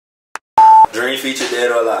Dream feature,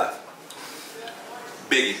 dead or alive?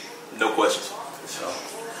 Biggie, no questions. So,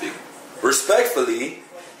 Biggie. respectfully,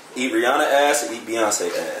 eat Rihanna ass or eat Beyonce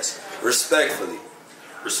ass? Respectfully.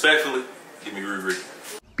 Respectfully, give me Riri.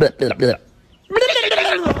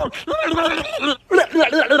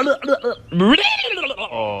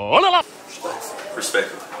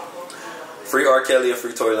 Respectfully. Free R. Kelly or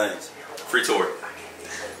free Tory Lanez? Free Tory.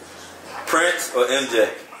 Prince or MJ?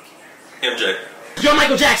 MJ. You're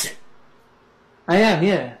Michael Jackson. I am,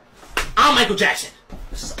 yeah. I'm Michael Jackson.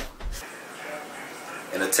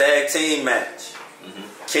 In a tag team match,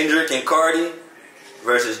 Kendrick and Cardi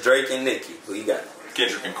versus Drake and Nicki. Who you got?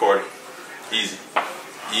 Kendrick and Cardi. Easy.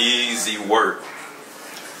 Easy work.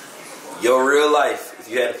 Your real life,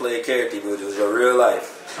 if you had to play a character, it was your real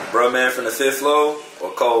life. Bruh Man from the Fifth Floor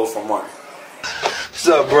or Cole from Martin? What's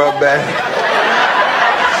up, bro, man?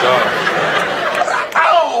 Sorry.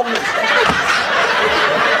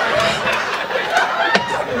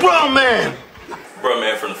 Bro, man. Bruh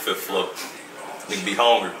Man from the Fifth Floor. Nigga be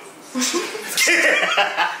hungry.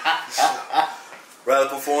 Rather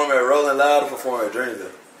perform at Rolling Loud or perform at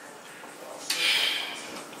Dreamville?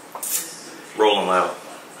 Rolling Loud.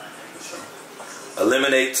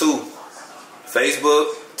 Eliminate 2.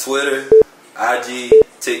 Facebook, Twitter, IG,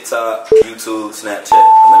 TikTok, YouTube,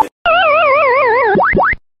 Snapchat.